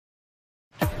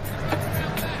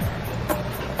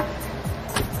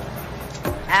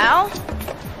Al?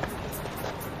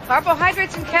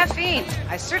 Carbohydrates and caffeine.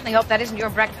 I certainly hope that isn't your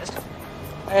breakfast.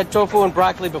 I had tofu and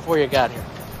broccoli before you got here.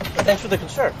 Thanks for the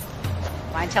concern.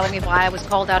 Mind telling me why I was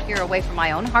called out here away from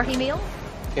my own hearty meal?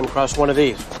 Came across one of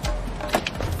these.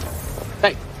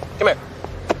 Hey, come here.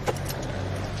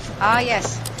 Ah,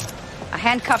 yes. A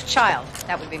handcuffed child.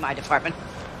 That would be my department.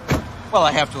 Well,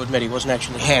 I have to admit he wasn't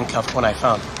actually handcuffed when I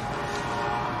found him.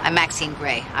 I'm Maxine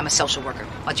Gray. I'm a social worker.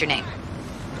 What's your name?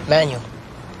 Manual.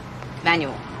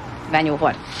 Manual. Manual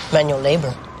what? Manual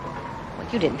labor. Well,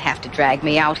 you didn't have to drag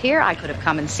me out here. I could have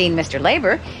come and seen Mr.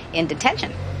 Labor in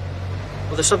detention.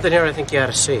 Well, there's something here I think you ought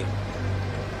to see.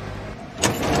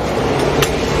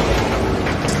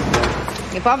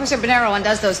 If Officer Bonero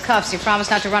undoes those cuffs, you promise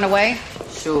not to run away?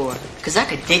 Sure. Because I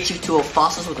could ditch you two old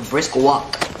fossils with a brisk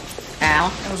walk. Al?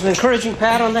 That was an encouraging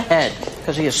pat on the head,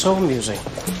 because he is so amusing.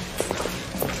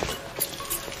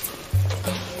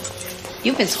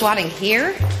 You've been squatting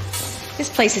here? This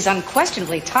place is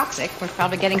unquestionably toxic. We're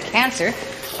probably getting cancer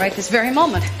right this very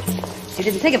moment. You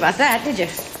didn't think about that, did you?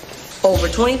 Over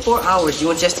 24 hours, you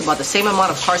ingest about the same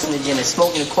amount of carcinogen as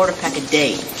smoking a quarter pack a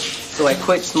day. So I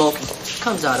quit smoking.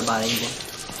 Comes out about even.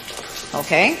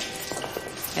 Okay.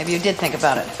 Maybe you did think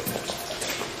about it.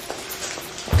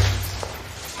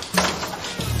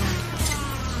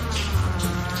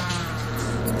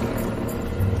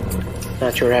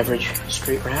 Not your average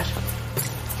street rat.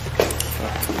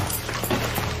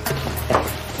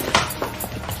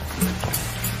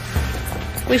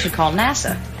 We should call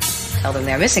NASA. Tell them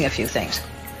they're missing a few things.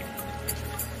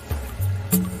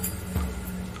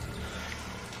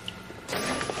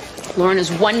 Lauren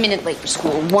is 1 minute late for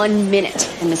school. 1 minute.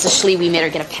 And Mrs. Schlee, we made her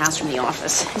get a pass from the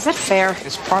office. Is that fair?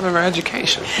 It's part of her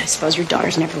education. I suppose your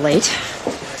daughter's never late.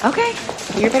 Okay.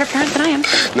 You're a better parent than I am.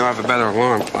 No, I have a better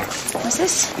alarm clock. What's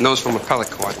this? Notice from appellate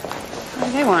court. What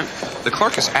do they want? The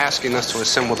clerk is asking us to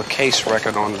assemble the case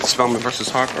record on Spellman versus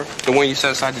Harper, the one you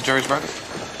set aside the jury's verdict.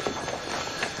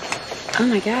 Oh,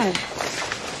 my God.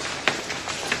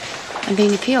 I'm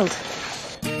being appealed.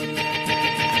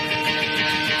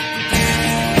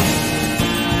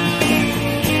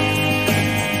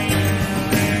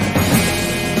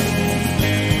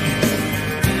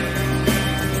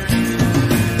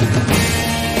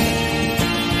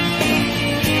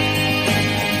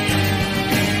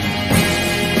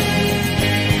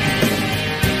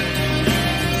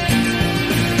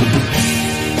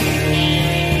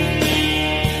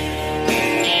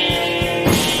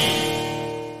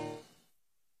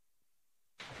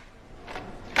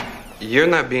 You're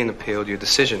not being appealed, your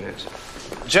decision is.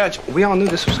 Judge, we all knew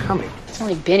this was coming. It's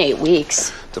only been 8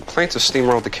 weeks. The plaintiff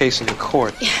steamrolled the case into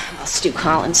court. Yeah, well, Stu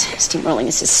Collins. Steamrolling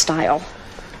is his style.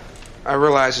 I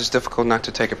realize it's difficult not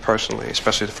to take it personally,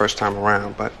 especially the first time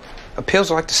around, but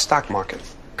appeals are like the stock market.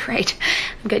 Great.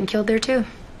 I'm getting killed there, too.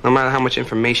 No matter how much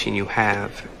information you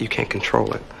have, you can't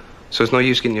control it. So it's no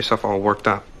use getting yourself all worked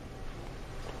up.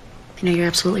 You know, you're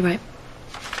absolutely right.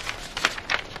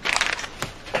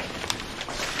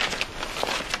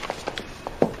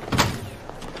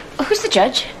 Oh, who's the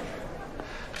judge?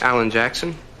 Alan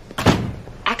Jackson?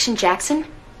 Action Jackson?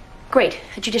 Great.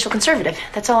 A judicial conservative.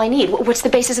 That's all I need. What's the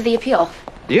basis of the appeal?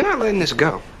 You're not letting this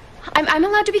go. I'm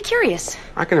allowed to be curious.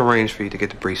 I can arrange for you to get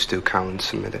the brief Stu Collins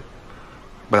submitted,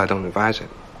 but I don't advise it.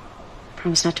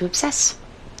 Promise not to obsess.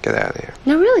 Get out of here.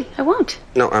 No, really, I won't.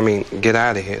 No, I mean, get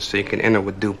out of here so you can enter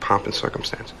with due pomp and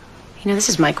circumstance. You know, this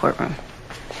is my courtroom.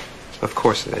 Of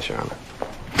course it is, Your Honor.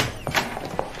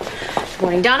 Good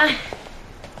morning, Donna.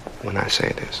 When I say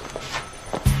it is.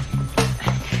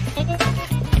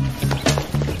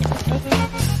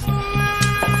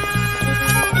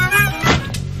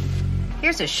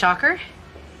 Here's a shocker.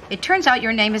 It turns out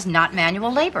your name is not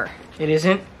manual labor. It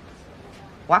isn't?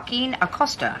 Joaquin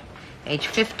Acosta, age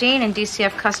 15, in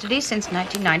DCF custody since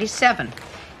 1997.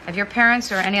 Have your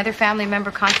parents or any other family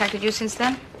member contacted you since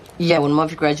then? Yeah, when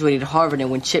Mother graduated Harvard and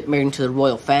when Chip married into the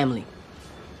royal family.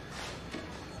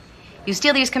 You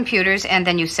steal these computers and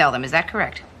then you sell them, is that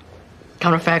correct?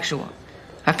 Counterfactual.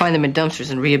 I find them in dumpsters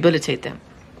and rehabilitate them.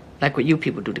 Like what you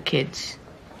people do to kids.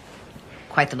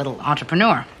 Quite the little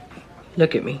entrepreneur.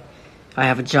 Look at me. I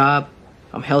have a job.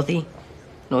 I'm healthy.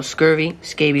 No scurvy,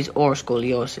 scabies, or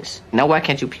scoliosis. Now why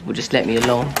can't you people just let me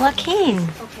alone? Joaquin.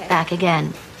 Okay. Back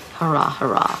again. Hurrah,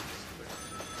 hurrah.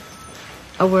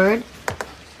 A word?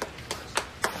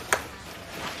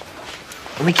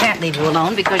 We can't leave you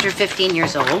alone because you're 15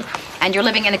 years old and you're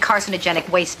living in a carcinogenic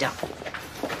waste dump.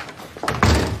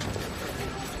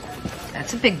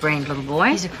 That's a big-brained little boy.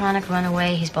 He's a chronic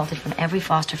runaway. He's bolted from every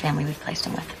foster family we've placed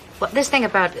him with. Well, this thing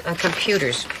about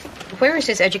computers, where is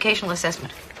his educational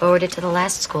assessment? Forwarded to the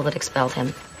last school that expelled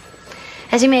him.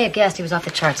 As you may have guessed, he was off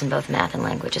the charts in both math and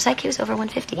language. His IQ is over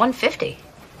 150. 150?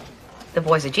 The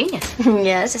boy's a genius.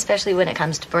 Yes, especially when it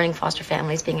comes to burning foster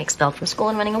families, being expelled from school,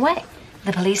 and running away.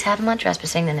 The police have him on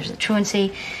trespassing, then there's the truancy.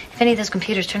 If any of those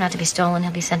computers turn out to be stolen,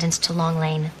 he'll be sentenced to Long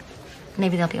Lane.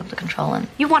 Maybe they'll be able to control him.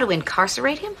 You want to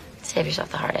incarcerate him? Save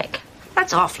yourself the heartache.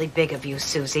 That's awfully big of you,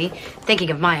 Susie. Thinking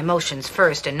of my emotions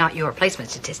first and not your replacement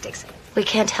statistics. We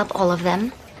can't help all of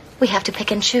them. We have to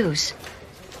pick and choose.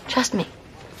 Trust me.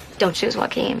 Don't choose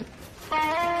Joaquin.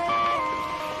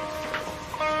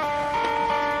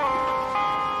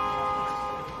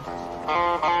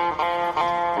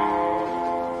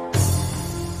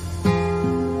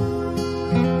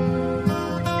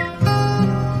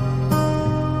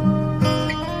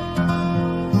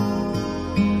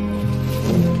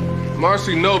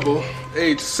 Marcy Noble,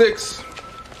 age 6,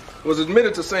 was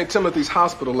admitted to St. Timothy's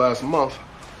Hospital last month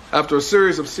after a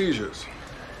series of seizures.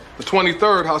 The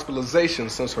 23rd hospitalization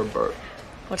since her birth.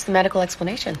 What's the medical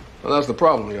explanation? Well, that's the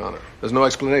problem, Your Honor. There's no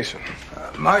explanation.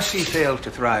 Marcy failed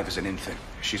to thrive as an infant.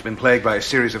 She's been plagued by a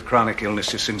series of chronic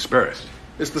illnesses since birth.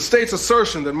 It's the state's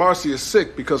assertion that Marcy is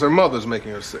sick because her mother's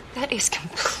making her sick. That is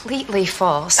completely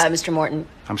false. Mr. Morton.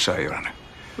 I'm sorry, Your Honor.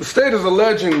 The state is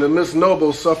alleging that Miss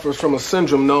Noble suffers from a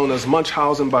syndrome known as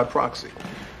Munchausen by proxy,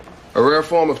 a rare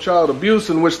form of child abuse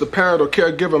in which the parent or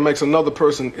caregiver makes another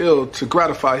person ill to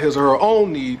gratify his or her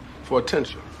own need for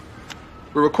attention.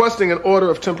 We're requesting an order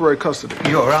of temporary custody.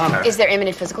 Your Honor. Is there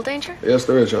imminent physical danger? Yes,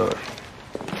 there is, Your Honor.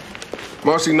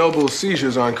 Marcy Noble's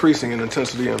seizures are increasing in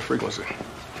intensity and frequency.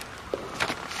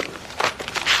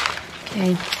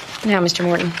 Okay. Now, Mr.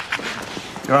 Morton.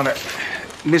 Your Honor,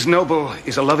 Ms. Noble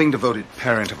is a loving, devoted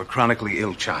parent of a chronically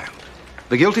ill child.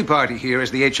 The guilty party here is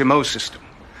the HMO system,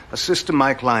 a system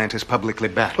my client has publicly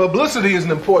backed. Publicity is an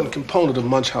important component of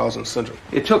Munchausen syndrome.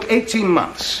 It took 18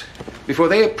 months before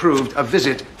they approved a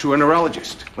visit to a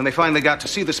neurologist. When they finally got to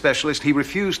see the specialist, he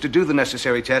refused to do the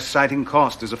necessary tests, citing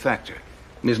cost as a factor.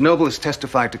 Ms. Noble has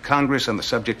testified to Congress on the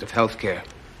subject of health care.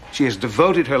 She has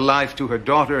devoted her life to her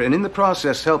daughter and in the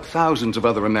process helped thousands of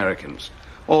other Americans.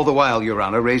 All the while, Your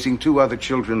Honor, raising 2 other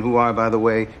children who are, by the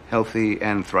way, healthy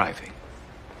and thriving.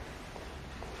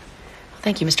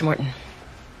 Thank you, Mr. Morton.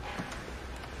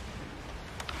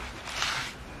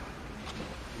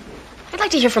 I'd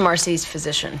like to hear from Marcy's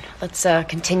physician. Let's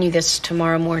continue this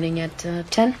tomorrow morning at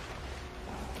 10.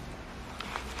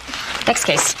 Next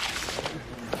case.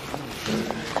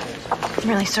 I'm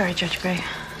really sorry, Judge Gray.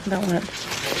 About what?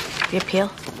 The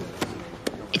appeal?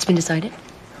 It's been decided?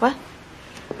 What?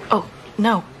 Oh,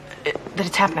 no. That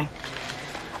it's happening.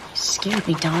 You scared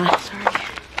me, Donna. Sorry.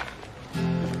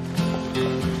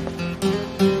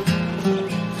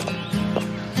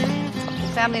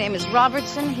 His family name is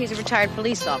Robertson. He's a retired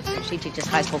police officer. She teaches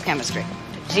high school chemistry.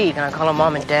 Gee, can I call him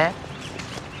Mom and Dad?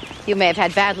 You may have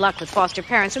had bad luck with foster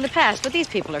parents in the past, but these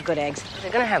people are good eggs.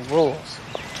 They're gonna have rules.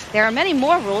 There are many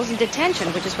more rules in detention,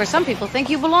 which is where some people think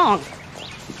you belong.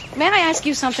 May I ask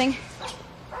you something?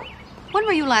 When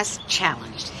were you last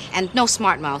challenged? And no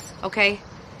smart mouth, okay?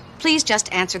 Please just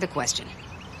answer the question.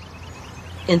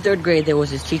 In 3rd grade, there was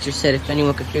this teacher said if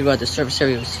anyone could figure out the surface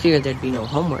area of a sphere, there'd be no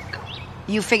homework.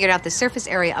 You figured out the surface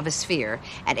area of a sphere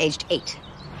at aged 8.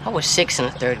 I was 6 in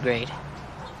the 3rd grade.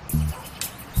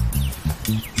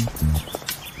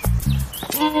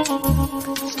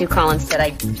 Stu Collins said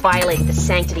I violated the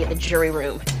sanctity of the jury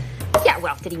room. Yeah,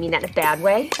 well, did he mean that in a bad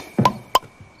way?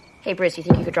 Hey, Briz, you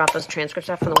think you could drop those transcripts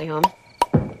off on the way home?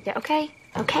 Yeah, okay.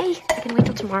 Okay. I can wait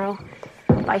till tomorrow.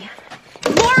 Bye.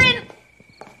 Lauren!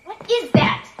 What is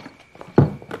that?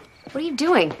 What are you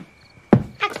doing?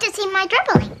 Practicing my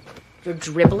dribbling. You're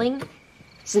dribbling?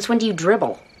 Since when do you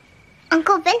dribble?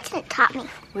 Uncle Vincent taught me.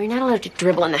 Well, you're not allowed to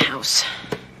dribble in the house.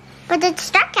 But it's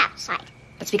dark outside.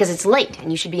 That's because it's late and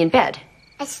you should be in bed.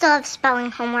 I still have spelling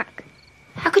homework.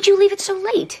 How could you leave it so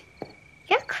late?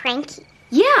 You're cranky.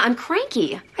 Yeah, I'm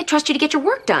cranky. I trust you to get your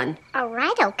work done. All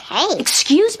right, okay.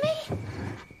 Excuse me?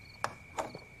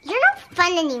 You're not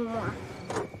fun anymore.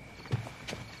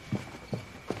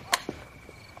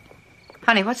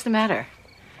 Honey, what's the matter?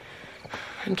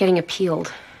 I'm getting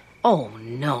appealed. Oh,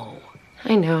 no.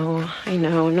 I know.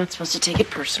 I'm not supposed to take it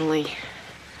personally.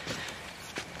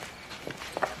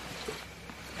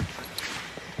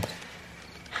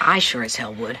 I sure as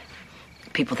hell would.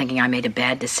 People thinking I made a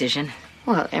bad decision.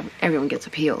 Well, everyone gets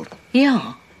appealed.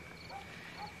 Yeah.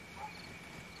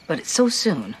 But it's so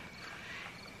soon.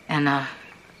 And,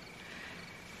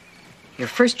 your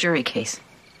first jury case.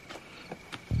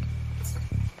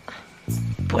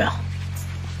 Well,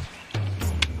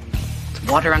 it's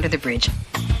water under the bridge.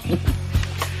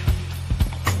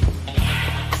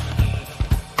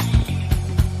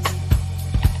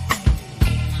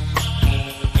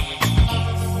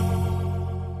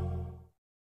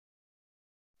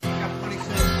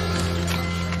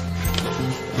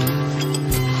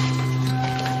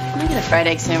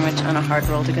 fried egg sandwich on a hard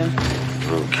roll to go.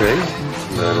 Okay.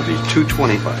 That'll be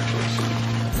 $2.25,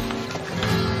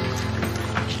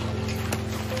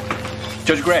 please.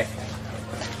 Judge Gray.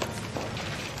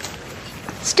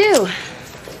 Stu,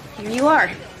 here you are.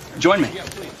 Join me.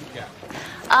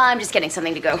 I'm just getting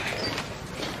something to go.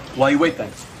 While you wait,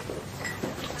 then.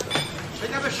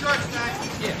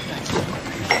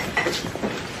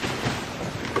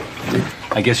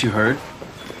 I guess you heard.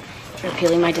 For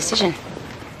appealing my decision.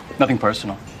 Nothing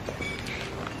personal.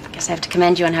 I guess I have to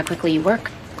commend you on how quickly you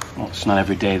work. Well, it's not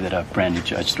every day that a brand new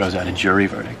judge throws out a jury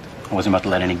verdict. I wasn't about to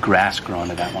let any grass grow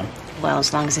under that one. Well,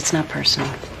 as long as it's not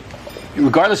personal.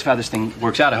 Regardless of how this thing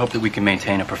works out, I hope that we can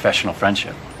maintain a professional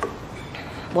friendship.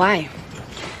 Why?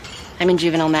 I'm in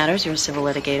juvenile matters. You're a civil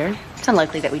litigator. It's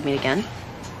unlikely that we'd meet again.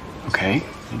 Okay.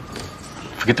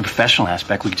 Forget the professional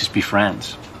aspect. We could just be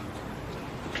friends.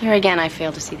 Here again, I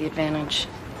fail to see the advantage.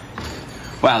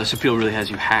 Wow, this appeal really has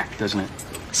you hacked, doesn't it?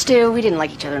 Stu, we didn't like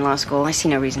each other in law school. I see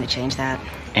no reason to change that.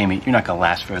 Amy, you're not going to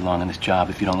last very long in this job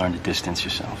if you don't learn to distance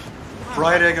yourself.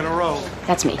 Fried egg in a row.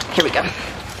 That's me. Here we go.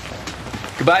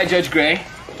 Goodbye, Judge Gray.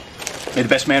 May the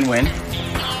best man win,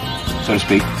 so to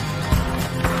speak.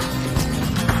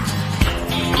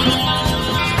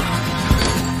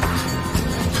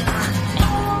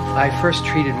 I first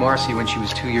treated Marcy when she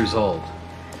was 2 years old.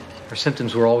 Her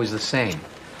symptoms were always the same.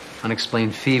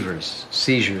 Unexplained fevers,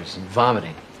 seizures, and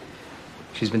vomiting.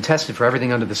 She's been tested for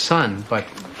everything under the sun, but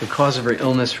the cause of her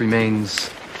illness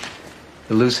remains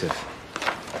elusive.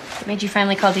 What made you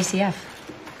finally call DCF?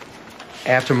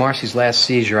 After Marcy's last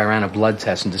seizure, I ran a blood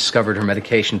test and discovered her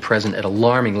medication present at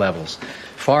alarming levels,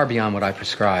 far beyond what I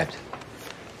prescribed.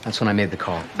 That's when I made the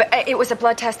call. But it was a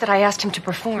blood test that I asked him to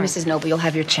perform. Mrs. Noble, you'll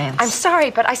have your chance. I'm sorry,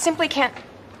 but I simply can't...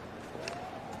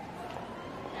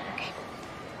 Okay.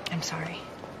 I'm sorry.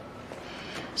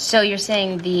 So you're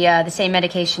saying the same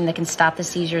medication that can stop the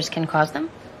seizures can cause them?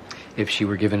 If she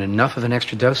were given enough of an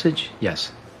extra dosage,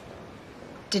 yes.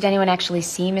 Did anyone actually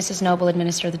see Mrs. Noble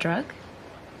administer the drug?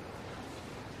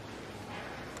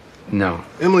 No.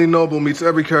 Emily Noble meets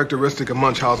every characteristic of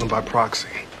Munchausen by proxy.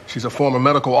 She's a former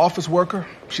medical office worker.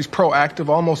 She's proactive,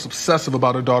 almost obsessive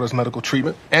about her daughter's medical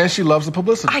treatment. And she loves the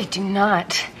publicity. I do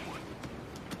not.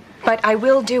 But I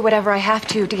will do whatever I have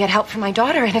to get help for my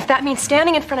daughter. And if that means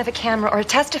standing in front of a camera or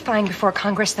testifying before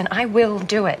Congress, then I will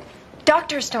do it.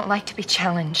 Doctors don't like to be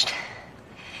challenged.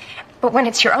 But when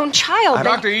it's your own child...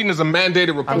 Dr. Eden is a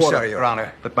mandated reporter. I'm sorry, Your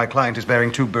Honor, but my client is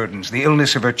bearing two burdens. The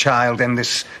illness of her child and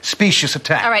this specious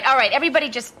attack. All right. Everybody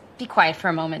just be quiet for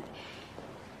a moment.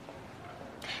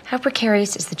 How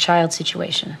precarious is the child's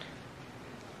situation?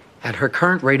 At her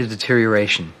current rate of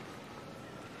deterioration,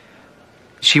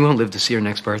 she won't live to see her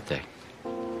next birthday.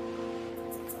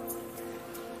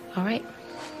 All right.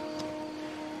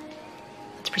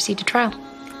 Let's proceed to trial.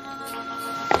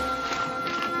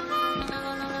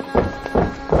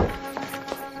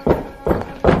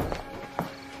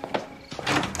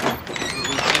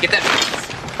 Get that.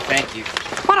 Thank you.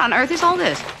 What on earth is all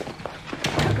this?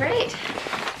 Oh, great.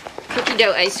 Cookie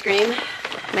dough ice cream,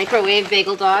 microwave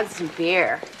bagel dogs, and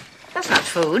beer. That's not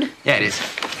food. Yeah, it is.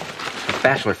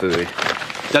 Bachelor food.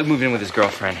 Doug moved in with his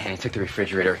girlfriend, and he took the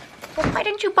refrigerator. Well, why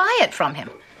didn't you buy it from him?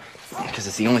 Because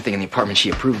it's the only thing in the apartment she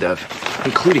approved of,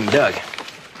 including Doug.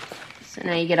 So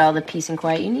now you get all the peace and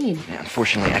quiet you need. Yeah,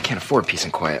 unfortunately, I can't afford peace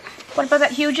and quiet. What about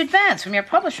that huge advance from your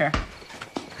publisher?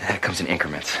 That comes in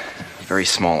increments. Very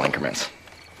small increments.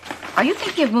 Are you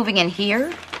thinking of moving in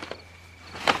here?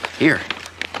 Here?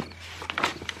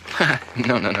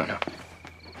 No.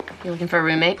 You looking for a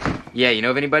roommate? Yeah, you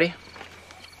know of anybody?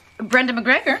 Brenda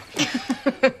McGregor.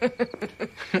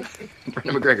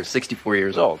 Brenda McGregor's 64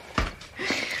 years old.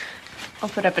 I'll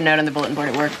put up a note on the bulletin board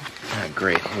at work. Ah,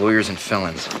 great. Lawyers and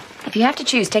felons. If you have to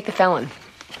choose, take the felon.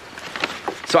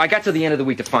 So I got to the end of the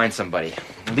week to find somebody.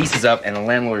 The lease is up and the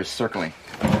landlord is circling.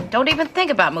 Don't even think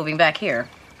about moving back here.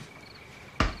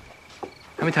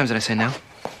 How many times did I say no?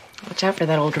 Watch out for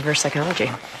that old reverse psychology.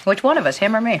 Which one of us,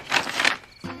 him or me?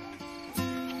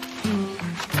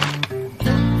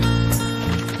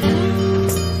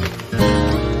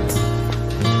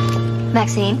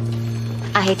 Maxine,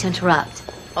 I hate to interrupt.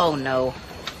 Oh, no.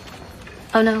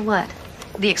 Oh, no, what?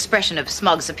 The expression of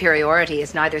smug superiority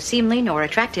is neither seemly nor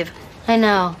attractive. I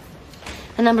know.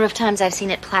 The number of times I've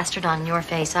seen it plastered on your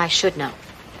face, I should know.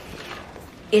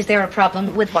 Is there a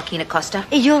problem with Joaquin Acosta?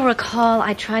 You'll recall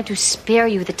I tried to spare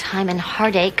you the time and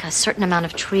heartache. A certain amount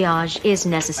of triage is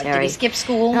necessary. Did he skip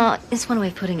school? No, it's one way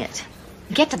of putting it.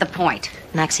 Get to the point.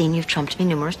 Maxine, you've trumped me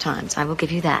numerous times. I will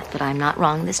give you that. But I'm not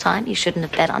wrong this time. You shouldn't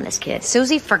have bet on this kid.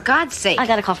 Susie, for God's sake. I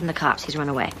got a call from the cops. He's run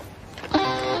away.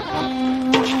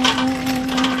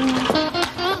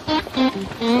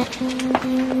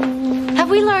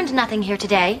 Have we learned nothing here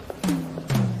today?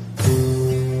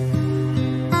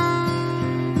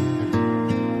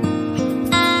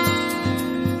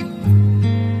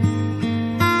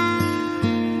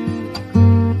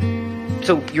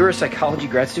 So, you're a psychology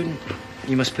grad student?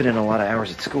 You must put in a lot of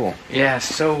hours at school. Yeah,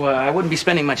 so I wouldn't be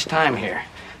spending much time here.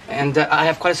 And I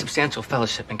have quite a substantial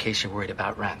fellowship in case you're worried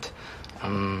about rent.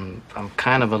 I'm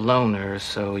kind of a loner,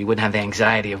 so you wouldn't have the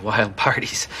anxiety of wild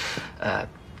parties.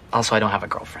 Also, I don't have a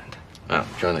girlfriend. Oh,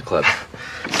 join the club.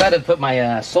 Decided to put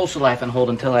my social life on hold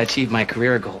until I achieve my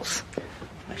career goals.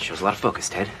 That shows a lot of focus,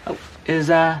 Ted. Oh, is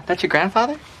that your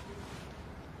grandfather?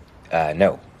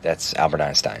 No, that's Albert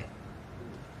Einstein.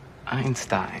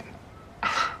 Einstein.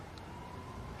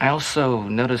 I also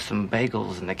noticed some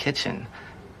bagels in the kitchen.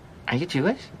 Are you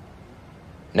Jewish?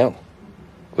 No.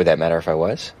 Would that matter if I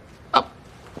was? Oh,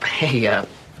 hey,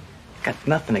 got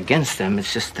nothing against them.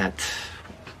 It's just that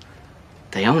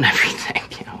they own everything,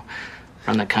 you know.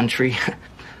 Run the country.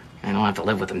 I don't have to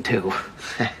live with them, too.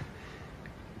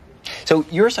 So,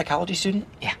 you're a psychology student?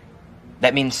 Yeah.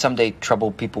 That means someday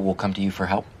troubled people will come to you for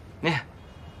help? Yeah.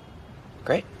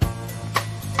 Great.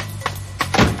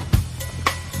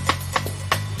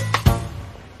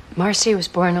 Marcy was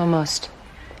born almost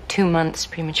 2 months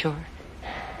premature.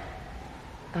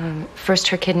 First,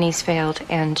 her kidneys failed,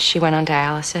 and she went on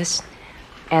dialysis.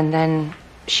 And then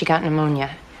she got pneumonia.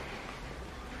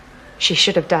 She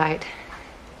should have died.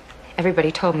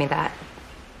 Everybody told me that.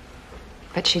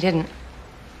 But she didn't.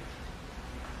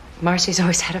 Marcy's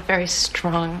always had a very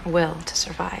strong will to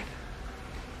survive.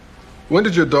 When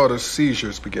did your daughter's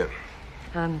seizures begin?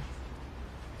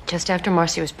 Just after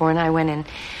Marcy was born, I went in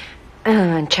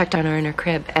and checked on her in her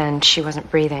crib, and she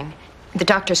wasn't breathing. The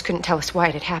doctors couldn't tell us why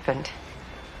it had happened.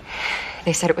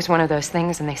 They said it was one of those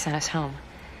things, and they sent us home.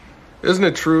 Isn't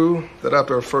it true that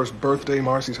after her first birthday,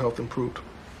 Marcy's health improved?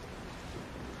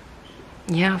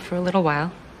 Yeah, for a little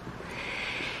while.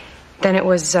 Then it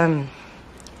was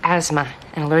asthma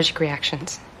and allergic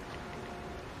reactions.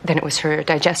 Then it was her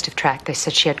digestive tract. They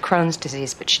said she had Crohn's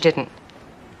disease, but she didn't.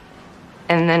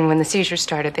 And then when the seizures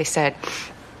started, they said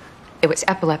it was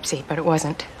epilepsy, but it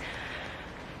wasn't.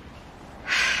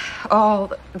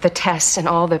 All the tests and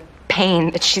all the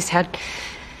pain that she's had.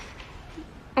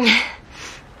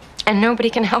 And nobody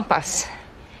can help us.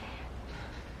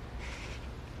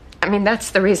 I mean,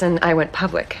 that's the reason I went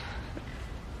public.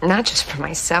 Not just for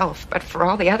myself, but for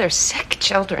all the other sick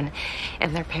children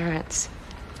and their parents.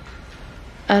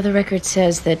 The record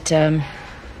says that in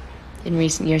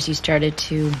recent years you started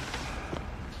to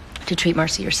treat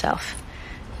Marcy yourself.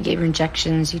 You gave her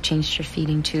injections, you changed her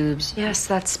feeding tubes. Yes,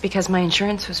 that's because my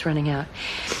insurance was running out.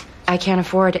 I can't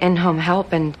afford in-home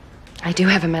help, and I do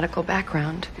have a medical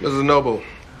background. Mrs. Noble,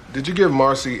 did you give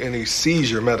Marcy any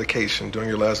seizure medication during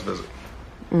your last visit?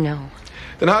 No.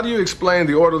 Then how do you explain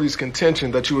the orderly's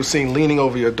contention that you were seen leaning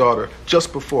over your daughter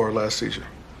just before her last seizure?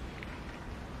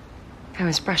 I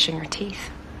was brushing her teeth.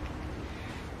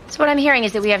 So what I'm hearing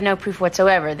is that we have no proof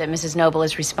whatsoever that Mrs. Noble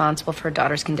is responsible for her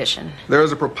daughter's condition. There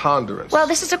is a preponderance. Well,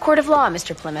 this is a court of law,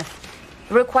 Mr. Plymouth.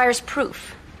 It requires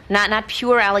proof, not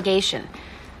pure allegation.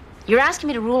 You're asking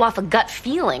me to rule off a gut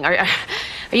feeling. Are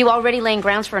you already laying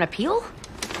grounds for an appeal?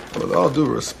 With all due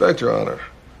respect, Your Honor,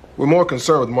 we're more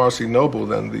concerned with Marcy Noble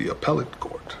than the appellate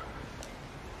court.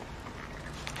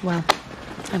 Well,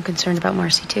 I'm concerned about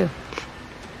Marcy, too.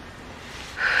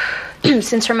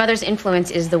 Since her mother's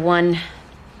influence is the one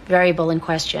variable in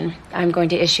question, I'm going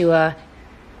to issue a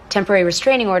temporary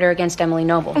restraining order against Emily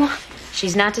Noble.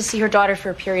 She's not to see her daughter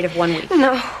for a period of 1 week.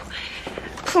 No.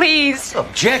 Please.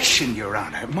 Objection, Your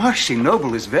Honor. Marcy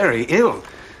Noble is very ill.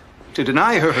 To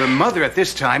deny her her mother at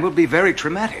this time would be very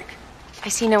traumatic. I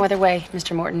see no other way,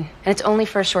 Mr. Morton, and it's only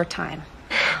for a short time.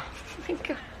 Oh, my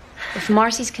God. If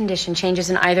Marcy's condition changes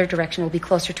in either direction, we'll be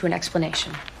closer to an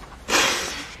explanation.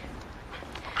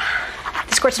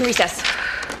 This court's in recess.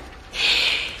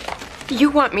 You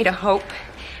want me to hope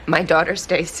my daughter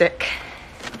stays sick?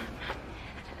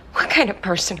 What kind of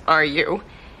person are you?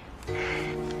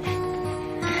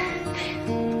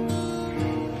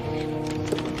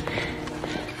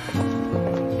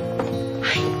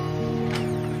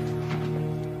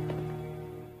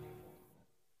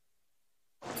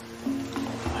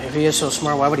 If he is so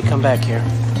smart, why would he come back here?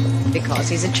 Because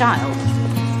he's a child.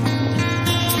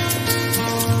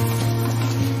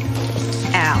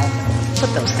 Al, put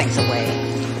those things away.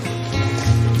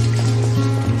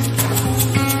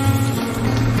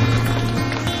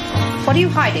 What are you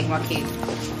hiding, Joaquin?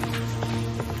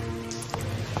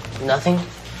 Nothing?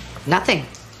 Nothing.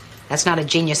 That's not a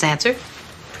genius answer.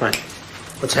 Come on.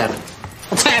 What's happening?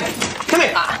 What's happening? Come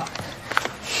here.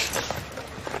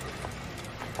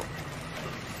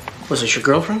 Was it your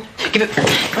girlfriend? Give it.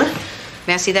 What?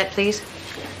 May I see that, please?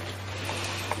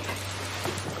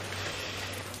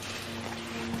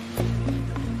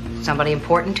 Somebody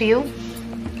important to you?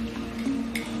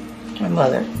 My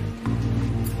mother.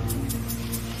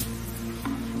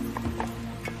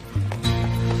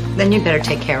 Then you'd better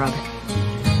take care of it.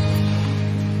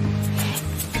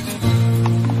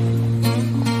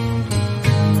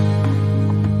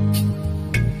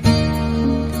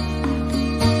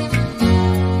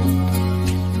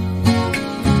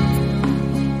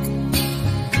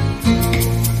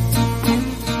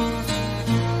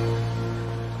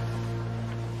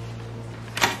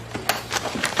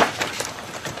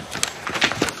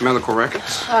 Medical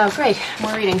records? Oh, great.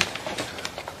 More reading.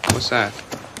 What's that?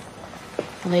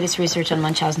 The latest research on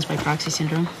Munchausen's by proxy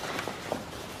syndrome.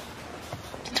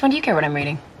 Since when do you care what I'm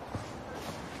reading?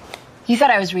 You thought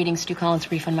I was reading Stu Collins'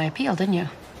 brief on my appeal, didn't you?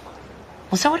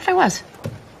 Well, so what if I was?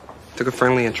 Took a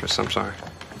friendly interest, I'm sorry.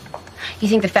 You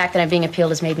think the fact that I'm being appealed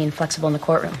has made me inflexible in the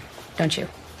courtroom, don't you?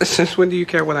 Since when do you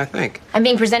care what I think? I'm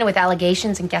being presented with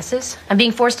allegations and guesses. I'm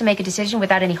being forced to make a decision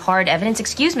without any hard evidence.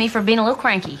 Excuse me for being a little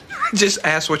cranky. Just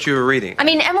ask what you were reading. I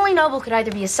mean, Emily Noble could either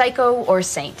be a psycho or a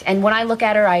saint. And when I look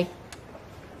at her, I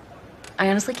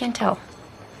honestly can't tell.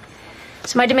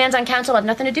 So my demands on counsel have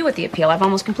nothing to do with the appeal. I've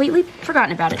almost completely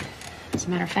forgotten about it. As a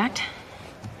matter of fact.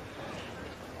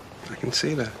 I can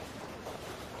see that.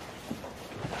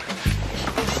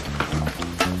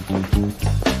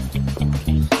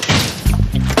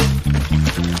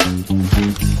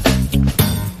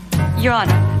 Your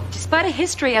Honor, despite a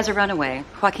history as a runaway,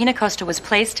 Joaquin Acosta was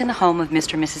placed in the home of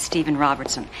Mr. and Mrs. Stephen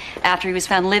Robertson after he was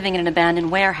found living in an abandoned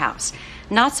warehouse.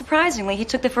 Not surprisingly, he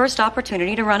took the first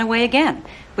opportunity to run away again,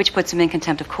 which puts him in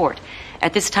contempt of court.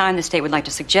 At this time, the state would like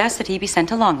to suggest that he be sent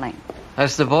to Long Lane.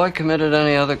 Has the boy committed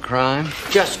any other crime?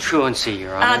 Just truancy,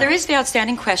 Your Honor. There is the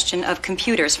outstanding question of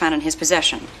computers found in his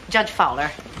possession. Judge Fowler,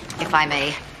 if I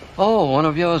may. Oh, one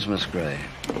of yours, Miss Gray.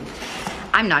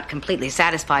 I'm not completely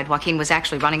satisfied Joaquin was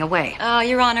actually running away.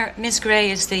 Your Honor, Miss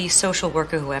Gray is the social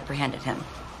worker who apprehended him.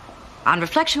 On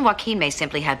reflection, Joaquin may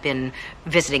simply have been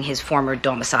visiting his former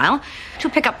domicile to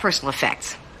pick up personal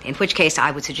effects, in which case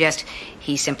I would suggest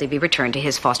he simply be returned to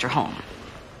his foster home.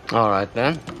 All right,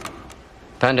 then.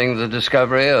 Pending the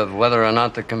discovery of whether or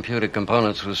not the computer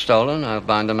components were stolen, I'll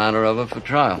bind the matter over for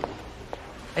trial.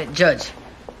 Judge,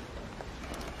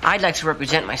 I'd like to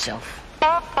represent myself.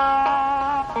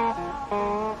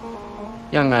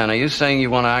 Young man, are you saying you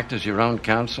want to act as your own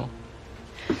counsel?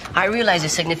 I realize the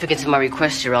significance of my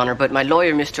request, Your Honor, but my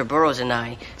lawyer, Mr. Burroughs, and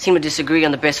I seem to disagree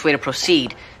on the best way to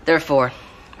proceed. Therefore,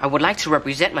 I would like to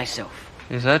represent myself.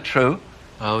 Is that true?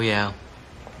 Oh, yeah.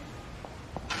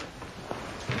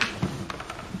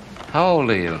 How old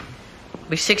are you? I'll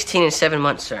be 16 and 7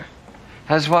 months, sir.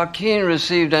 Has Joaquin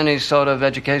received any sort of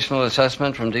educational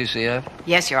assessment from DCF?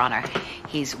 Yes, Your Honor.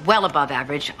 He's well above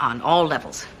average on all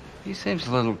levels. He seems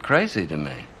a little crazy to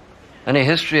me. Any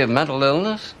history of mental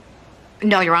illness?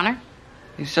 No, Your Honor.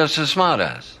 He's just a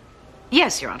smartass.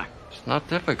 Yes, Your Honor. It's not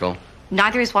typical.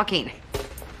 Neither is Joaquin.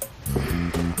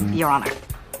 Your Honor.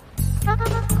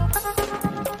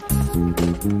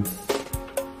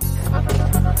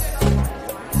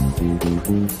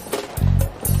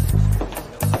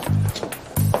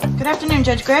 Good afternoon,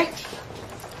 Judge Gray.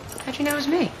 How'd you know it was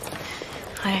me?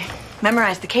 I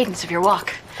memorized the cadence of your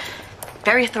walk.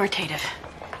 Very authoritative,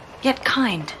 yet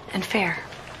kind and fair.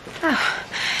 Oh.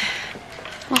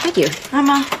 Well, thank you.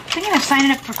 I'm thinking of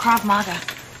signing up for Krav Maga.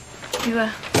 You,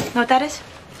 know what that is?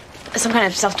 Some kind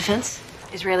of self-defense?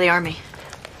 Israeli army.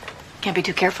 Can't be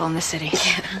too careful in this city.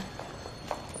 Yeah.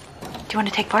 Do you want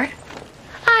to take part?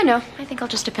 I know. I think I'll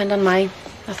just depend on my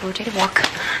authoritative walk.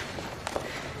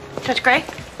 Judge Gray?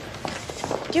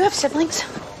 Do you have siblings?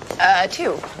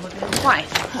 2. Why?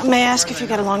 May I ask if you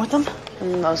get along with them?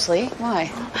 Mostly.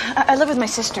 Why? I live with my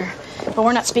sister, but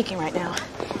we're not speaking right now.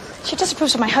 She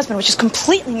disapproves of my husband, which is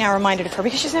completely narrow-minded of her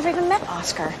because she's never even met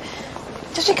Oscar.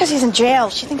 Just because he's in jail,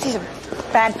 she thinks he's a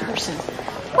bad person.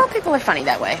 Well, people are funny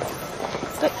that way.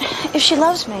 But if she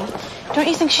loves me, don't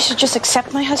you think she should just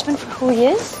accept my husband for who he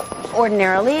is?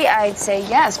 Ordinarily, I'd say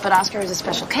yes, but Oscar is a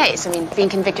special case. I mean, being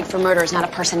convicted for murder is not a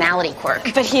personality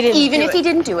quirk. But he didn't Even do if it. he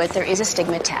didn't do it, there is a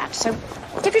stigma attached. So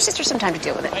give your sister some time to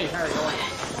deal with it.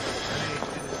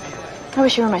 I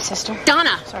wish you were my sister.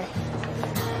 Donna! Sorry.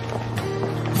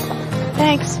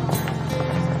 Thanks.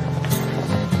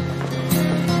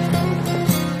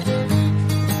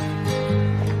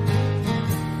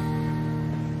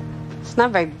 It's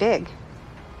not very big.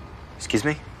 Excuse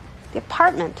me? The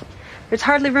apartment. There's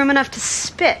hardly room enough to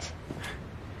spit.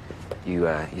 You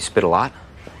spit a lot?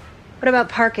 What about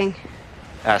parking?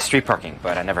 Street parking,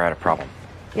 but I never had a problem.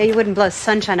 Yeah, you wouldn't blow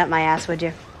sunshine up my ass, would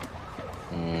you?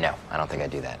 No, I don't think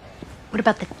I'd do that. What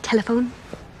about the telephone?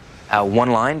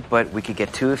 One line, but we could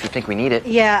get two if you think we need it.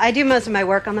 Yeah, I do most of my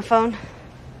work on the phone.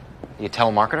 You a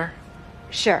telemarketer?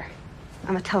 Sure.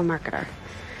 I'm a telemarketer.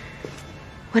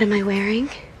 What am I wearing?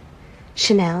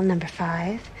 Chanel number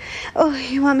 5. Oh,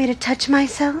 you want me to touch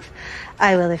myself?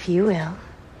 I will if you will.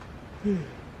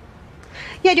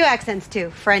 Yeah, I do accents too.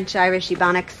 French, Irish,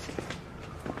 Ebonics.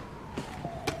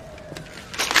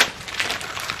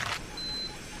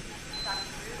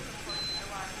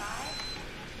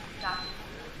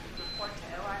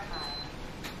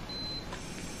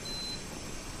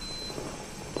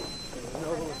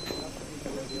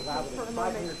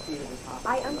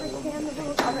 I understand the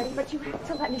rules already, but you have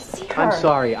to let me see her. I'm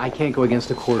sorry, I can't go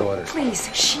against a court order. Please,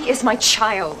 she is my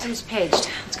child. Who's paged?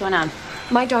 What's going on?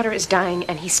 My daughter is dying,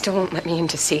 and he still won't let me in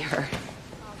to see her.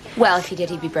 Well, if he did,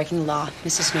 he'd be breaking the law.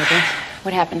 Mrs. Noble,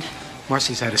 what happened?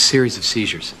 Marcy's had a series of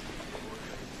seizures.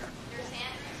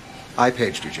 I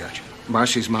paged her, Judge.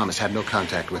 Marcy's mom has had no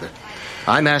contact with her.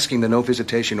 I'm asking the no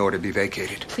visitation order be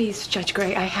vacated. Please, Judge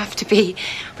Gray, I have to be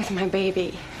with my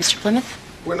baby. Mr. Plymouth?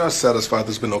 We're not satisfied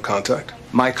there's been no contact.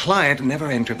 My client never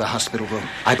entered the hospital room.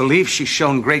 I believe she's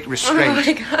shown great restraint. Oh,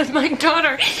 my God, my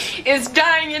daughter is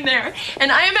dying in there,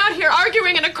 and I am out here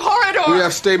arguing in a corridor. We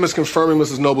have statements confirming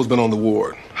Mrs. Noble's been on the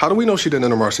ward. How do we know she didn't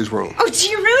enter Marcy's room? Oh, do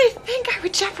you really think I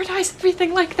would jeopardize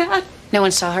everything like that? No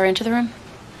one saw her enter the room?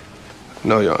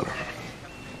 No, Your Honor.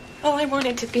 All I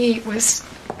wanted to be was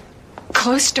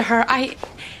close to her.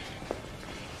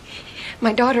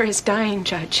 My daughter is dying,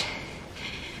 Judge.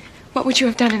 What would you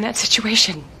have done in that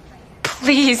situation?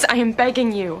 Please, I am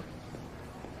begging you.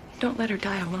 Don't let her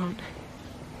die alone.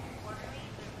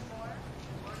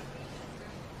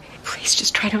 Please,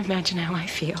 just try to imagine how I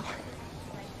feel.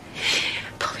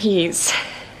 Please.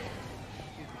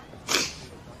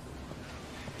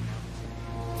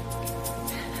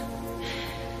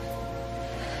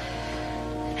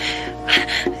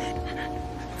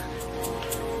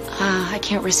 I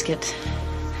can't risk it.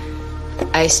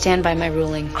 I stand by my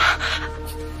ruling.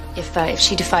 If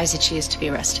she defies it, she is to be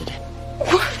arrested.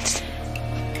 What?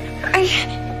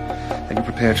 Are you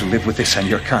prepared to live with this on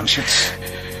your conscience?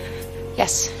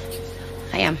 Yes,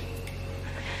 I am.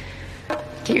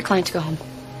 Get your client to go home.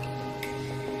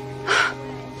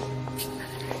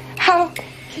 How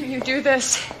can you do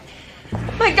this?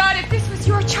 My God, if this was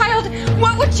your child,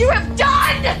 what would you have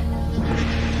done?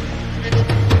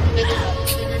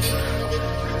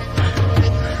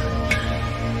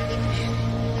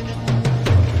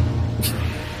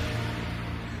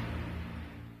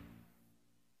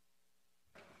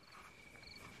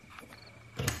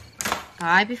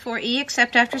 I before E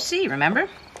except after C, remember?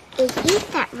 I hate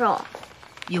that rule.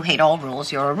 You hate all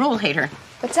rules. You're a rule hater.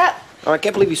 What's up? Oh, I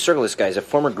can't believe you circled this guy. He's a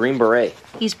former Green Beret.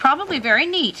 He's probably very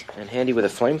neat. And handy with a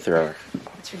flamethrower.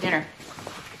 What's for dinner?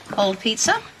 Cold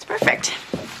pizza? It's perfect.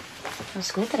 No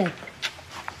school today.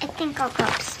 I think I'll go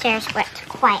upstairs where it's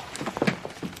quiet.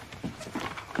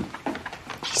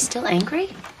 She's still angry?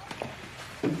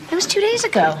 It was 2 days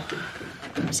ago.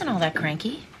 She wasn't all that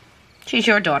cranky. She's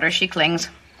your daughter. She clings.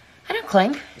 I don't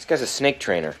cling. This guy's a snake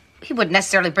trainer. He wouldn't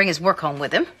necessarily bring his work home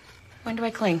with him. When do I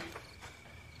cling?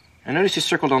 I noticed you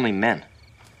circled only men.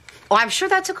 Oh, I'm sure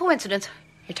that's a coincidence.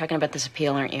 You're talking about this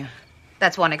appeal, aren't you?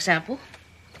 That's one example.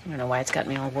 I don't know why it's got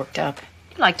me all worked up.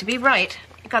 You like to be right.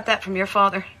 You got that from your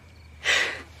father.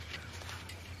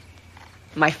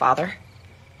 My father?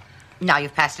 Now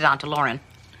you've passed it on to Lauren.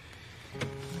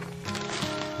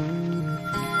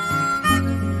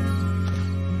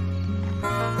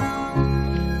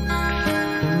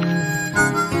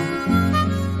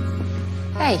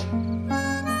 Hey,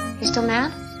 you still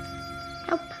mad?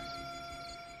 Nope.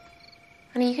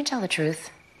 Honey, you can tell the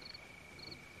truth.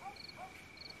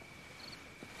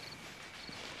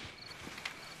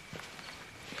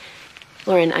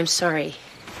 Lauren, I'm sorry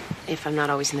if I'm not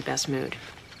always in the best mood.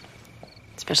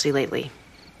 Especially lately.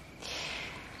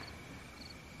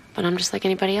 But I'm just like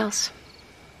anybody else.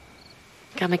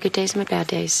 Got my good days and my bad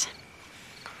days.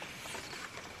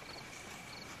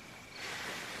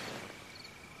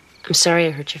 I'm sorry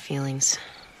I hurt your feelings.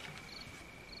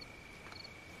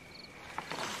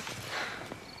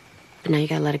 But now you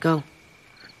gotta let it go.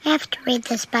 I have to read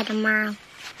this by tomorrow.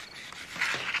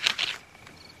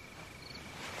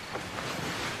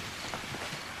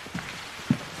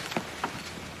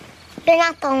 You're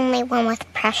not the only one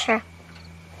with pressure.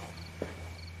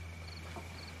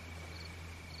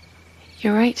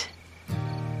 You're right.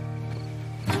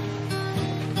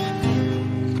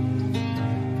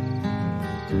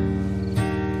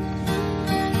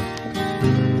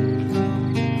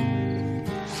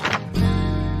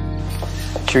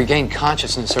 She regained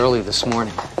consciousness early this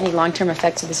morning. Any long-term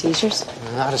effects of the seizures?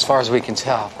 Not as far as we can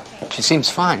tell. She seems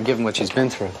fine, given what she's been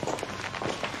through.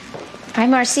 Hi,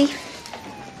 Marcy.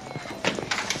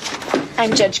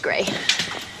 I'm Judge Gray.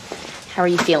 How are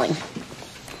you feeling?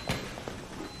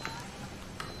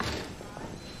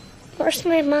 Where's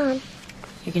my mom?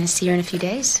 You're gonna see her in a few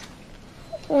days.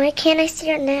 Why can't I see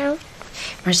her now?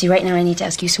 Marcy, right now I need to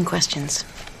ask you some questions.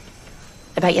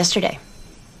 About yesterday,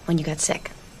 when you got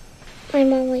sick.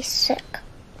 I'm always sick.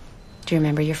 Do you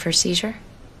remember your first seizure?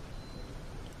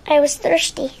 I was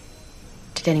thirsty.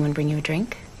 Did anyone bring you a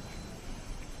drink?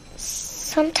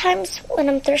 Sometimes when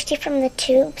I'm thirsty from the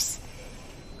tubes,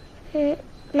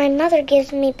 my mother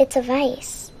gives me bits of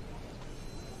ice.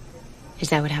 Is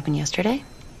that what happened yesterday?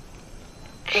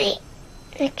 I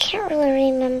can't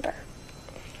really remember.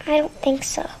 I don't think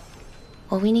so.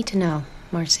 Well, we need to know,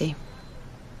 Marcy.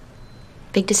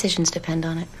 Big decisions depend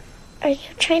on it. Are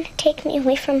you trying to take me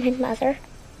away from my mother?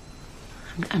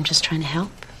 I'm just trying to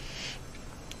help.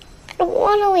 I don't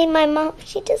want to leave my mom.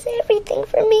 She does everything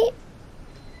for me.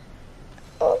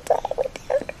 I'll die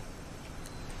without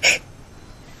her.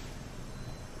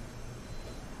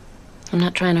 I'm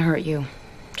not trying to hurt you.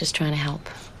 Just trying to help.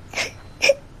 And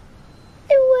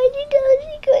why'd you tell her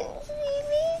she couldn't see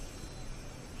me?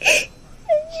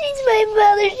 She's my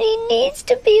mother. She needs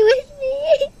to be with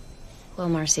me. Well,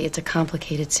 Marcy, it's a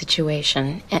complicated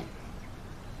situation.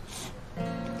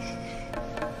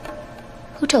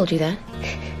 Who told you that?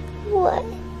 What?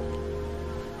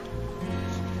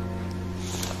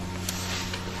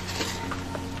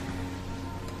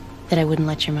 That I wouldn't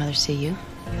let your mother see you?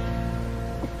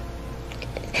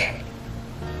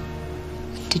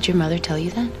 Did your mother tell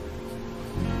you that?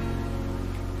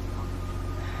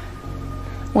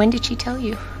 When did she tell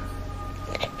you?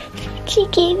 She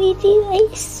gave me the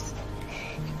ice.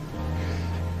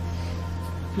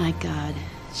 My God,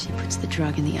 she puts the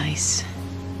drug in the ice.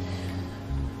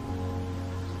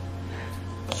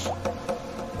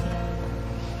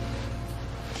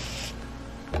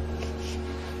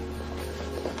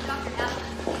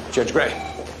 Judge Gray,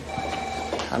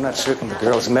 I'm not certain the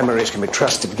girl's memories can be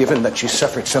trusted given that she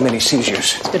suffered so many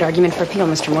seizures. It's a good argument for appeal,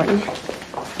 Mr. Morton.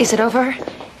 Is it over?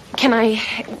 Can I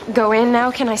go in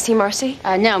now? Can I see Marcy?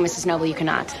 No, Mrs. Noble, you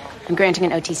cannot. I'm granting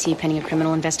an OTC pending a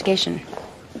criminal investigation.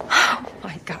 Oh,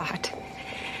 my God.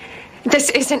 This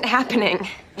isn't happening.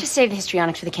 Just save the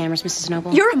histrionics for the cameras, Mrs.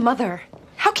 Noble. You're a mother.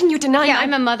 How can you deny Yeah,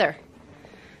 I'm a mother.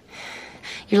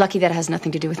 You're lucky that has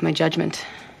nothing to do with my judgment.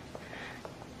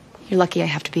 You're lucky I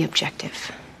have to be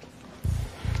objective.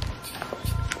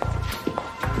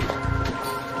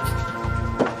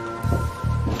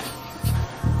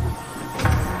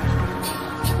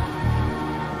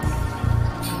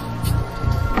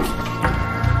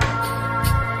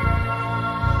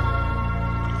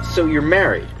 So you're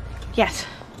married? Yes.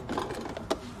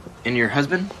 And your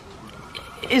husband?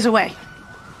 Is away.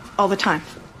 All the time.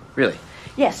 Really?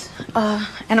 Yes.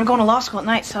 And I'm going to law school at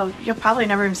night, so you'll probably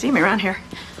never even see me around here.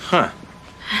 Huh.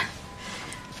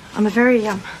 I'm a very,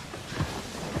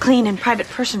 clean and private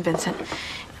person, Vincent.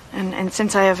 And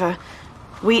since I have a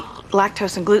wheat,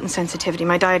 lactose, and gluten sensitivity,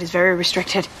 my diet is very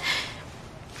restricted.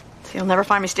 So you'll never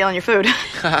find me stealing your food.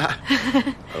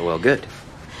 Oh, well, good.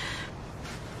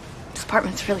 This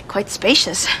apartment's really quite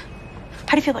spacious. How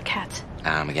do you feel about cats?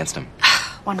 I'm against them.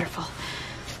 Wonderful.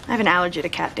 I have an allergy to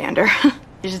cat dander.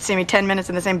 You should see me 10 minutes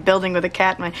in the same building with a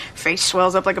cat. My face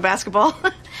swells up like a basketball.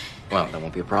 Well, that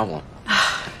won't be a problem.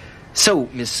 So,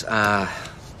 Miss,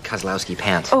 Kozlowski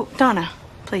Pant. Oh, Donna,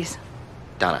 please.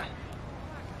 Donna,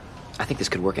 I think this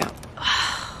could work out.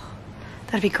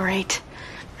 That'd be great.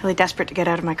 Really desperate to get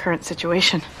out of my current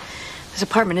situation. This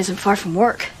apartment isn't far from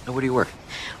work. Oh, where do you work?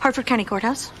 Hartford County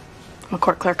Courthouse. I'm a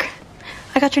court clerk.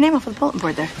 I got your name off of the bulletin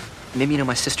board there. Maybe you know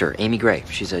my sister, Amy Gray.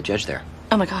 She's a judge there.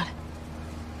 Oh, my God.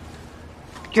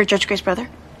 You're Judge Gray's brother?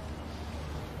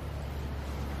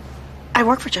 I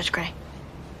work for Judge Gray.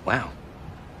 Wow.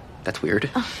 That's weird.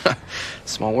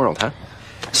 Small world, huh?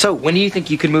 So, when do you think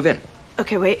you could move in?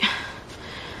 Okay, wait.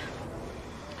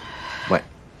 What?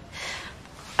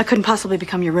 I couldn't possibly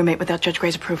become your roommate without Judge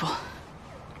Gray's approval.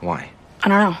 Why? I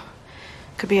don't know.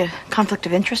 Could be a conflict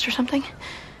of interest or something.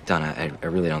 Donna, I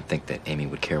really don't think that Amy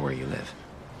would care where you live.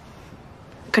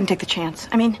 Couldn't take the chance.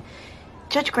 I mean,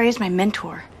 Judge Gray is my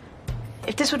mentor.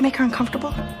 If this would make her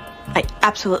uncomfortable, I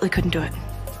absolutely couldn't do it.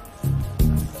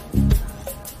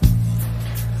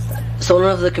 So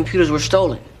none of the computers were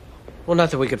stolen? Well,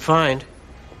 not that we could find.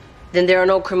 Then there are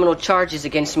no criminal charges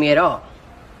against me at all?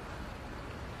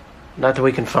 Not that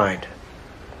we can find.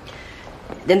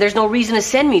 Then there's no reason to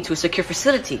send me to a secure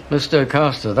facility. Mr.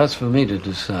 Acosta, that's for me to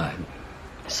decide.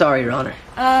 Sorry, Your Honor.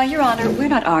 Your Honor, we're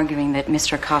not arguing that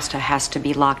Mr. Acosta has to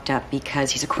be locked up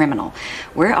because he's a criminal.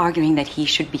 We're arguing that he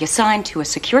should be assigned to a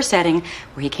secure setting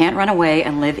where he can't run away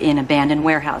and live in abandoned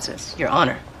warehouses. Your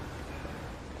Honor,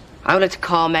 I would like to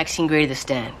call Maxine Gray to the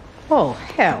stand. Oh,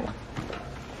 hell.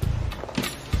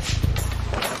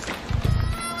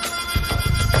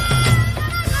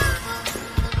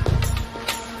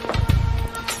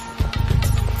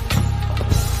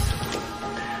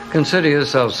 Consider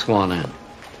yourself sworn in.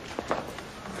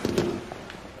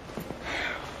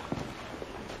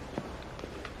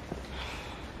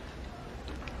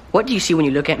 What do you see when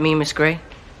you look at me, Miss Gray?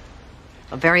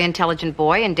 A very intelligent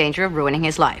boy in danger of ruining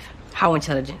his life. How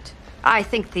intelligent? I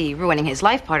think the ruining his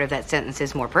life part of that sentence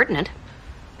is more pertinent.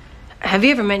 Have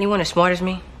you ever met anyone as smart as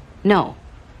me? No.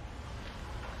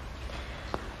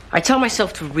 I taught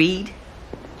myself to read.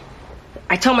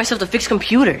 I taught myself to fix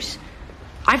computers.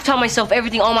 I've taught myself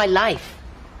everything all my life.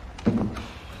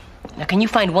 Now, can you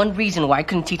find one reason why I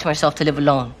couldn't teach myself to live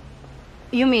alone?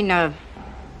 You mean, earn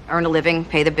a living,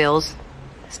 pay the bills,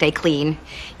 stay clean?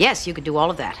 Yes, you could do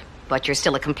all of that. But you're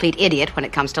still a complete idiot when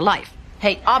it comes to life.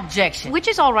 Hey, objection. Which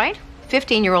is all right.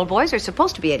 15-year-old boys are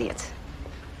supposed to be idiots.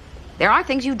 There are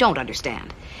things you don't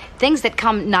understand. Things that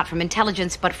come not from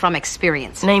intelligence, but from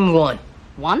experience. Name one.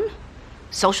 One?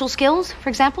 Social skills, for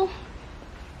example?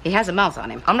 He has a mouth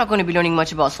on him. I'm not going to be learning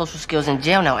much about social skills in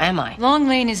jail now, am I? Long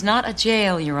Lane is not a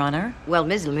jail, Your Honor. Well,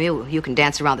 Ms. Lemieux, you can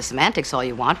dance around the semantics all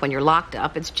you want. When you're locked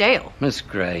up, it's jail. Miss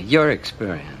Gray, you're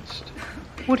experienced.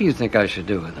 What do you think I should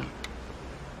do with him?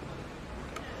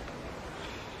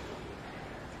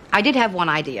 I did have one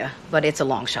idea, but it's a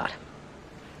long shot.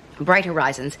 Bright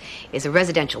Horizons is a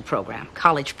residential program,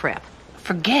 college prep.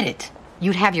 Forget it.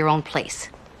 You'd have your own place.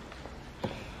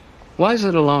 Why is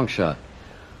it a long shot?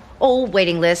 Oh,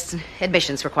 waiting lists,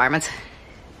 admissions requirements.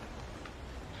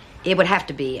 It would have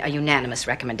to be a unanimous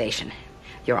recommendation.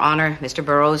 Your Honor, Mr.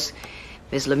 Burroughs,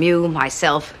 Ms. Lemieux,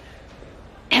 myself,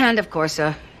 and, of course,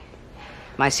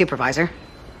 my supervisor.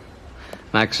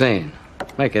 Maxine,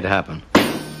 make it happen.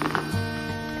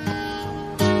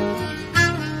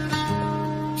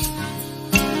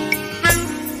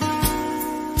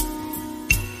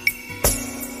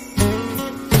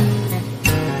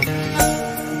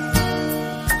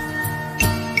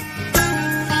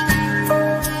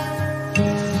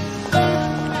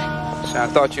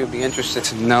 I thought you'd be interested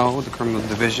to know the criminal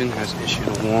division has issued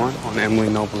a warrant on Emily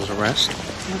Noble's arrest. I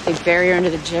hope they bury her under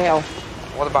the jail.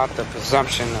 What about the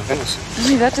presumption of innocence? I'll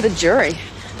leave that to the jury.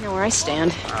 I know where I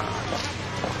stand.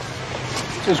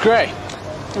 Ms. Gray.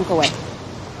 Don't go away.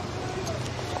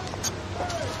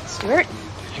 Stuart?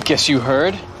 I guess you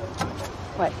heard.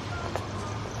 What?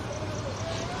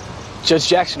 Judge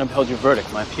Jackson upheld your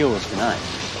verdict. My appeal was denied.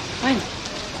 When?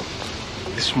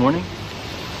 This morning?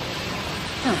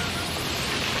 Oh.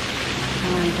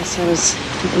 Well, I guess I was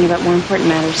thinking about more important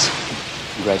matters.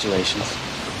 Congratulations.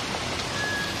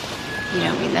 You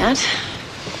don't mean that.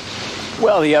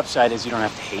 Well, the upside is you don't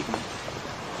have to hate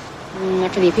me.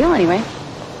 After the appeal, anyway.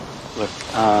 Look,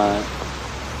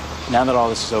 now that all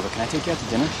this is over, can I take you out to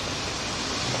dinner?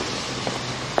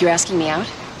 You're asking me out?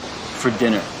 For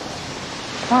dinner.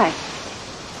 Why?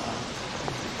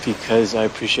 Because I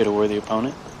appreciate a worthy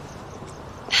opponent.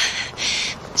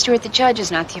 Stuart, the judge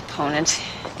is not the opponent.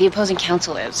 The opposing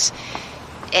counsel is.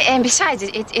 And besides,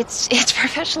 it's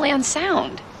professionally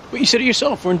unsound. Well, you said it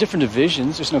yourself. We're in different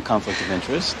divisions. There's no conflict of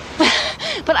interest.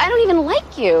 But I don't even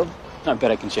like you. I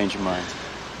bet I can change your mind.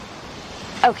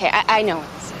 Okay, I know what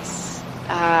this is.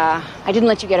 I didn't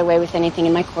let you get away with anything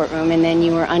in my courtroom, and then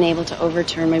you were unable to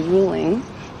overturn my ruling.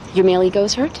 Your male ego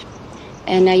is hurt,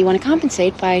 and now you want to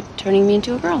compensate by turning me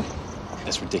into a girl.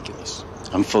 That's ridiculous.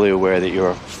 I'm fully aware that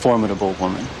you're a formidable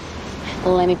woman.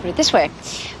 Well, let me put it this way.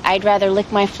 I'd rather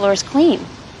lick my floors clean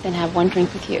than have one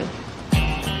drink with you.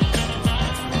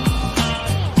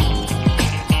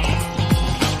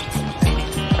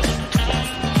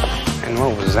 And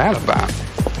what was that about?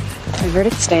 The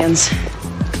verdict stands.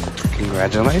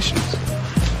 Congratulations.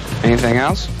 Anything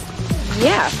else?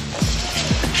 Yeah.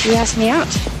 You asked me out.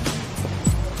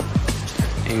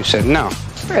 And you said no.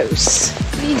 Bruce,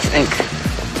 what do you think?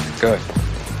 Good.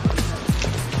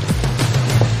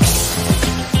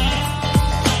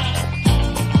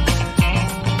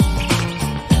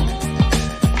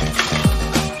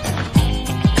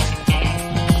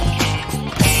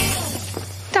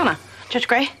 Donna, Judge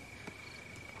Gray,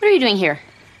 what are you doing here?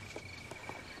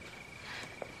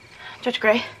 Judge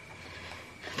Gray,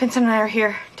 Vincent and I are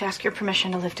here to ask your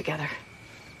permission to live together.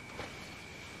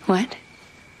 What?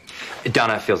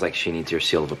 Donna feels like she needs your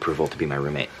seal of approval to be my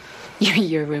roommate. You're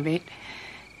your roommate.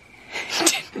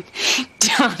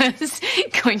 Donna's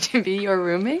going to be your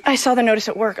roommate? I saw the notice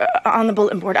at work on the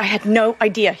bulletin board. I had no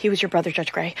idea he was your brother,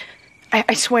 Judge Gray.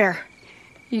 I swear.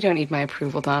 You don't need my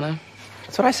approval, Donna.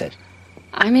 That's what I said.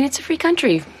 I mean, it's a free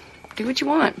country. Do what you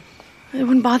want. It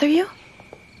wouldn't bother you?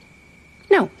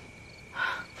 No.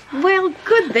 Well,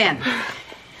 good then.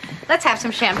 Let's have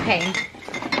some champagne.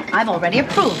 I've already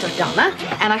approved of Donna,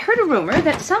 and I heard a rumor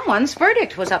that someone's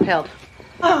verdict was upheld.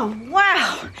 Oh,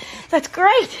 wow. That's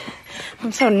great.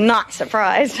 I'm so not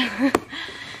surprised.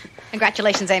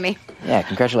 Congratulations, Amy. Yeah,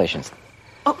 congratulations.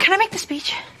 Oh, can I make the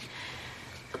speech?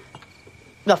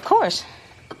 Of course.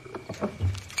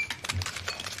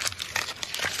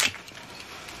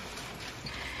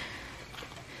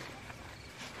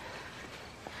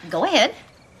 Go ahead.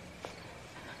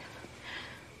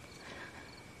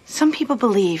 Some people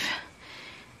believe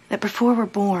that before we're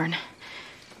born,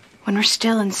 when we're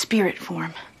still in spirit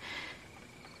form,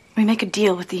 we make a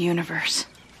deal with the universe,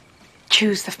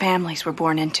 choose the families we're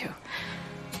born into.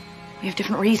 We have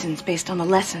different reasons based on the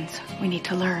lessons we need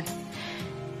to learn.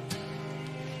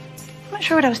 I'm not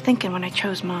sure what I was thinking when I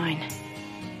chose mine,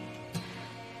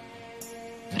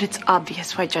 but it's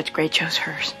obvious why Judge Gray chose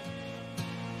hers.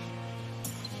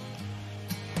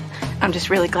 I'm just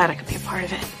really glad I could be a part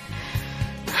of it.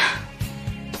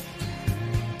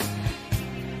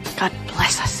 God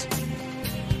bless us,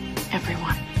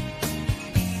 everyone.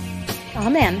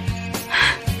 Amen.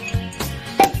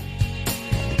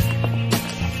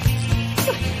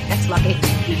 That's lucky.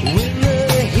 When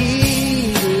the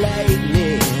heat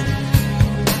lightning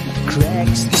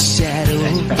cracks the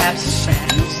shadows, perhaps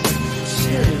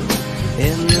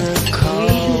in the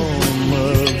calm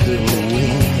of the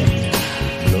wind,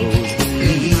 blows the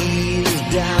leaves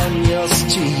down your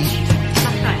street.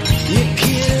 You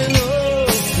can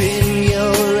open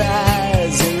your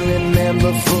eyes and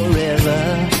remember forever.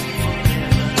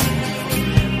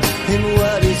 And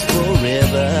what is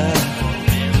forever?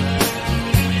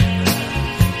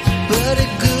 But a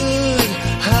good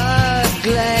hard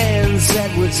glance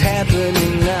at what's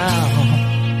happening